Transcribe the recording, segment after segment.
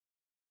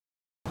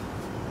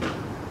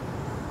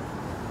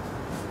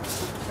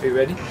Are you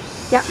ready?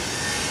 Yeah.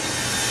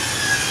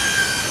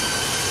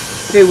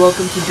 Hey,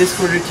 welcome to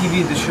Disorder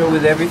TV, the show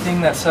with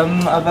everything that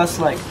some of us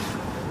like.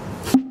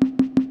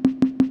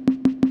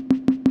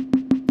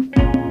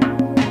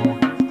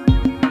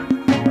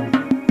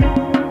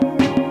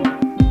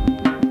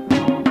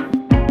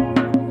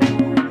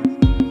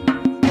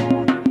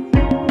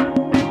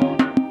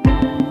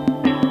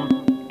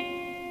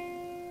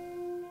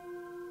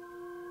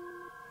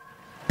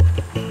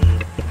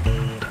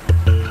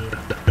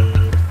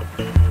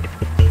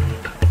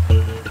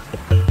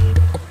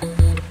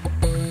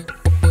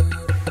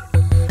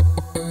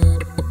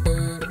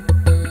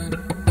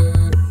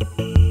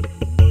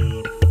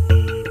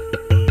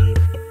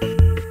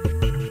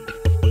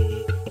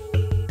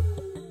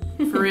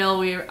 For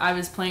real, I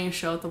was playing a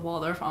show at the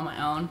Waldorf on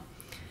my own,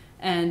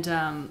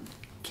 and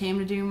came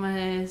to do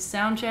my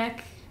sound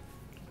check.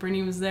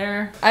 Brittany was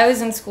there. I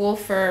was in school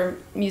for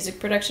music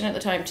production at the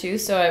time too,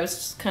 so I was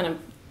just kind of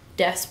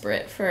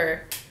desperate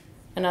for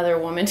another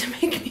woman to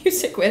make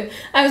music with.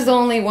 I was the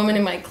only woman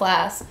in my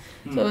class,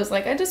 so I was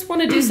like, I just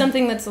want to do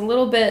something that's a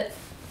little bit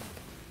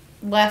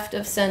left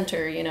of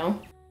center, you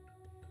know?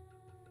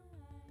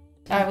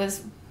 I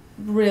was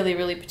really,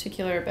 really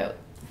particular about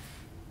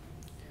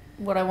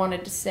what I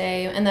wanted to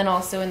say, and then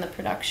also in the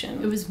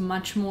production. It was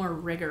much more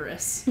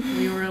rigorous.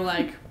 We were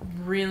like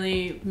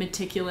really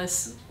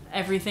meticulous.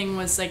 Everything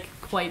was like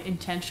quite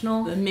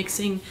intentional. The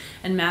mixing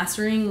and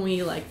mastering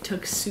we like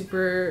took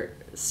super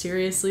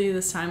seriously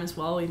this time as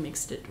well. We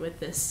mixed it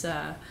with this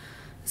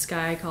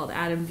guy called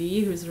Adam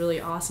V, who's really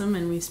awesome,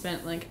 and we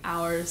spent like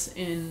hours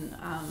in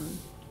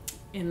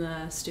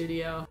the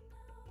studio.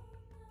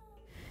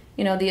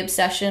 You know, the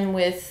obsession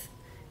with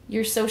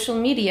your social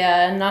media,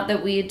 and not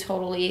that we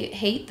totally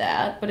hate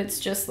that, but it's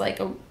just like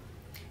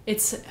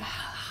it's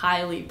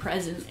highly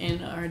present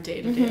in our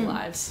day-to-day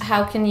lives.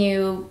 How can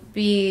you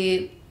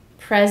be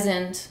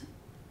present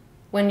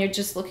when you're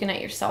just looking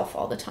at yourself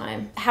all the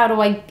time? How do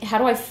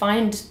I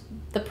find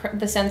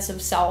the sense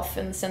of self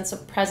and the sense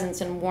of presence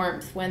and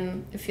warmth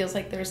when it feels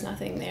like there's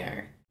nothing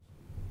there?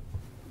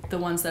 The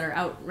ones that are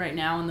out right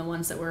now and the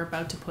ones that we're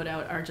about to put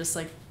out are just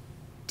like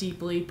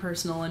deeply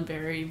personal and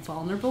very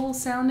vulnerable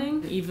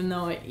sounding, even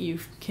though you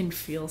can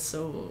feel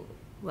so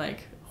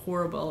like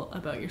horrible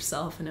about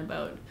yourself and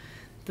about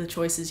the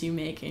choices you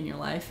make in your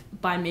life.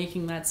 By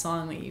making that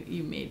song, that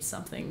you made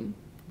something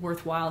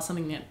worthwhile,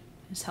 something that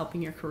is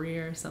helping your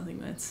career, something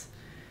that's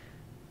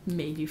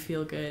made you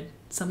feel good,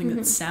 something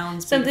that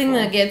sounds beautiful. Something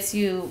that gets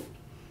you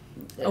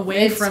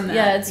away from that.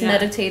 Yeah, it's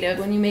meditative.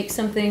 When you make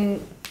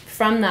something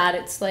from that,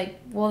 it's like,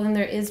 well, then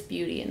there is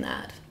beauty in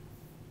that,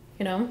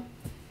 you know?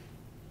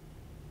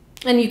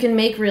 And you can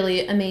make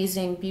really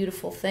amazing,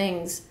 beautiful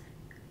things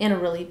in a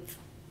really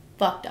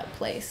fucked up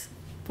place.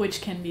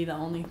 Which can be the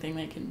only thing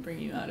that can bring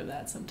you out of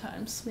that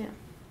sometimes. Yeah.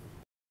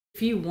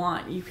 If you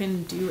want, you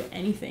can do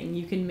anything.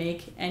 You can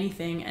make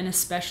anything, and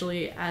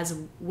especially as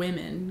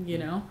women, you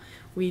know,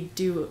 we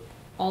do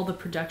all the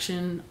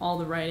production, all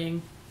the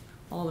writing,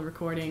 all the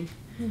recording.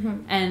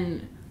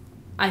 And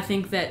I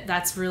think that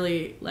that's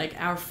really like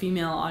our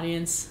female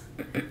audience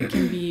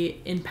can be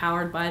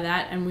empowered by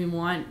that, and we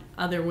want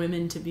other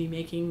women to be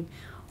making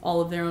all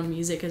of their own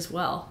music as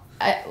well.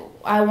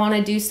 I want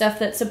to do stuff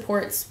that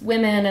supports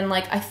women, and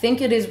like I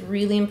think it is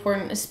really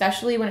important,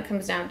 especially when it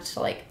comes down to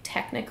like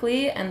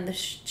technically and the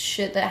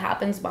shit that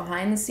happens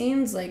behind the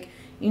scenes. Like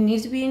you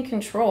need to be in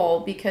control,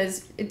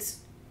 because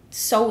it's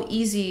so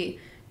easy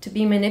to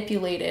be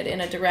manipulated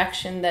in a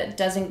direction that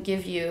doesn't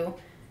give you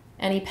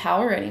any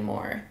power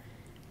anymore.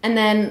 And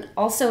then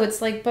also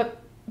it's like, but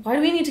why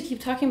do we need to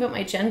keep talking about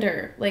my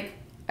gender? Like,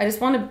 I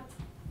just want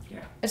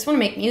to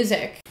make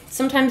music.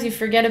 Sometimes you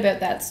forget about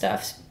that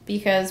stuff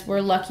because we're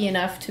lucky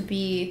enough to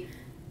be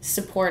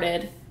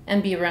supported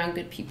and be around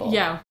good people.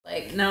 Yeah.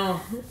 Like,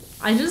 no,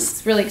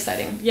 it's really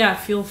exciting. Yeah,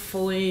 feel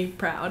fully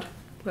proud.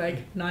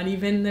 Like,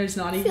 there's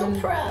not even...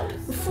 Feel proud. I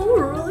feel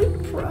really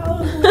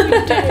proud of what we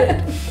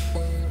did.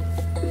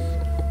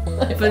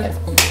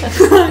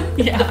 But,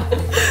 yeah.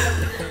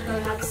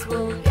 Perhaps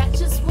we'll get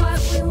just what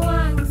we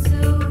want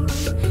to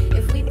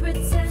if we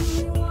pretend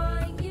we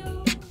want you.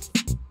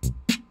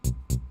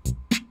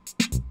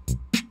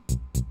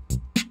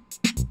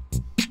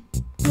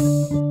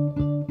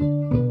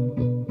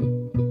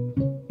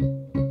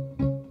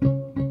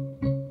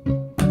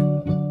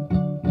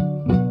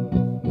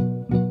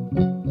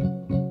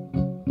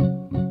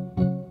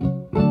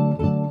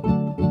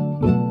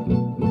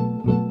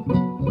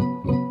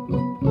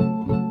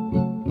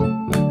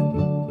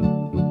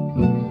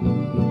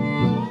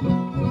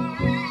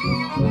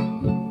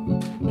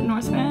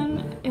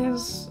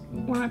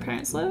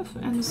 Live,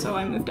 and so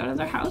I moved out of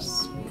their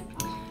house.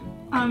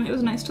 It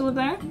was nice to live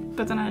there,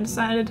 but then I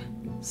decided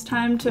it's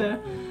time to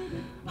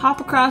hop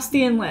across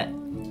the inlet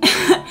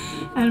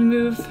and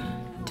move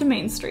to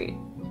Main Street.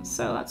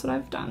 So that's what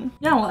I've done.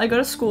 Yeah, well, I go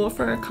to school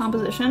for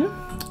composition.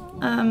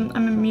 I'm a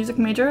music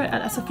major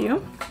at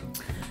SFU,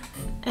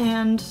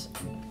 and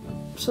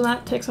so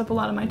that takes up a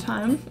lot of my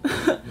time.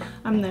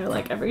 I'm there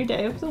like every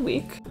day of the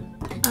week.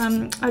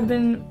 I've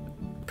been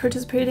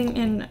participating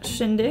in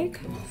Shindig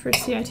for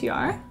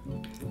CiTR.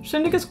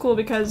 Shindig is cool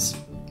because,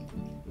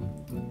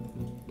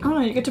 I don't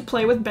know, you get to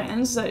play with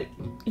bands that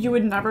you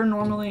would never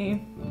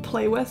normally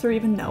play with or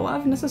even know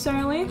of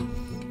necessarily.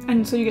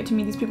 And so you get to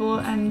meet these people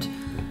and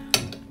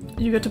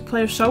you get to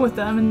play a show with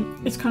them,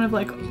 and it's kind of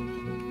like,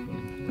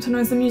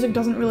 sometimes the music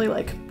doesn't really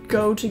like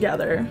go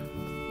together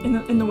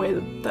in the way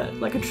that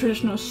like a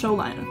traditional show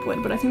lineup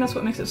would, but I think that's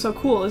what makes it so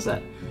cool, is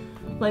that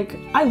like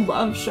I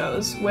love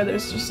shows where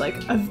there's just like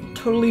a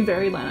totally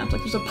varied lineup.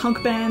 Like there's a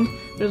punk band,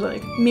 there's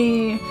like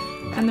me,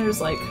 and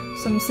there's like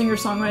some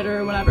singer-songwriter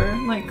or whatever.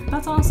 Like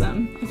that's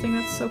awesome. I think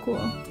that's so cool.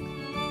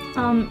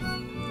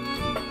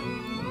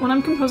 When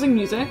I'm composing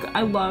music,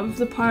 I love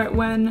the part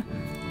when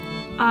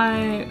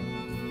I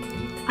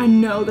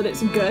know that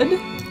it's good,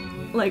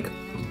 like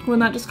when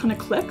that just kind of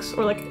clicks,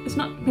 or like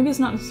maybe it's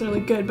not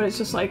necessarily good, but it's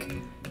just like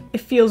it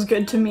feels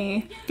good to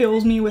me,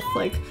 fills me with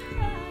like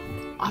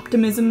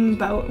optimism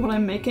about what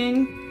I'm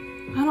making.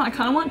 I don't know, I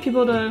kind of want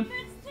people to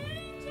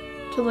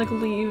like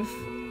leave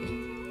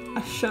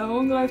a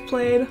show that I've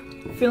played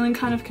feeling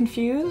kind of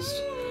confused,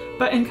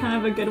 but in kind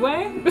of a good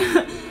way.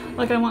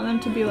 Like I want them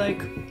to be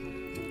like,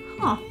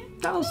 huh,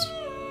 that was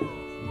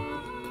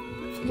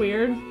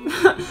weird.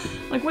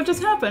 Like what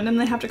just happened? And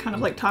they have to kind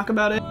of like talk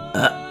about it.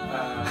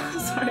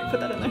 Sorry, put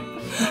that in there.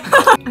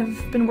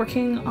 I've been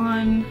working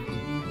on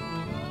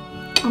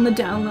the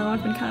down low.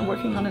 I've been kind of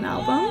working on an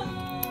album.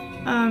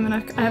 And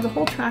I have the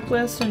whole track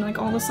list and like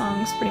all the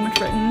songs pretty much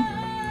written.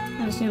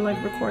 I just need to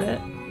like record it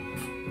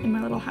in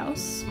my little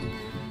house.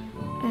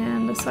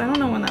 And so I don't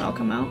know when that'll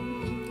come out.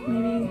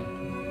 Maybe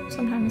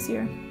sometime this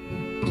year.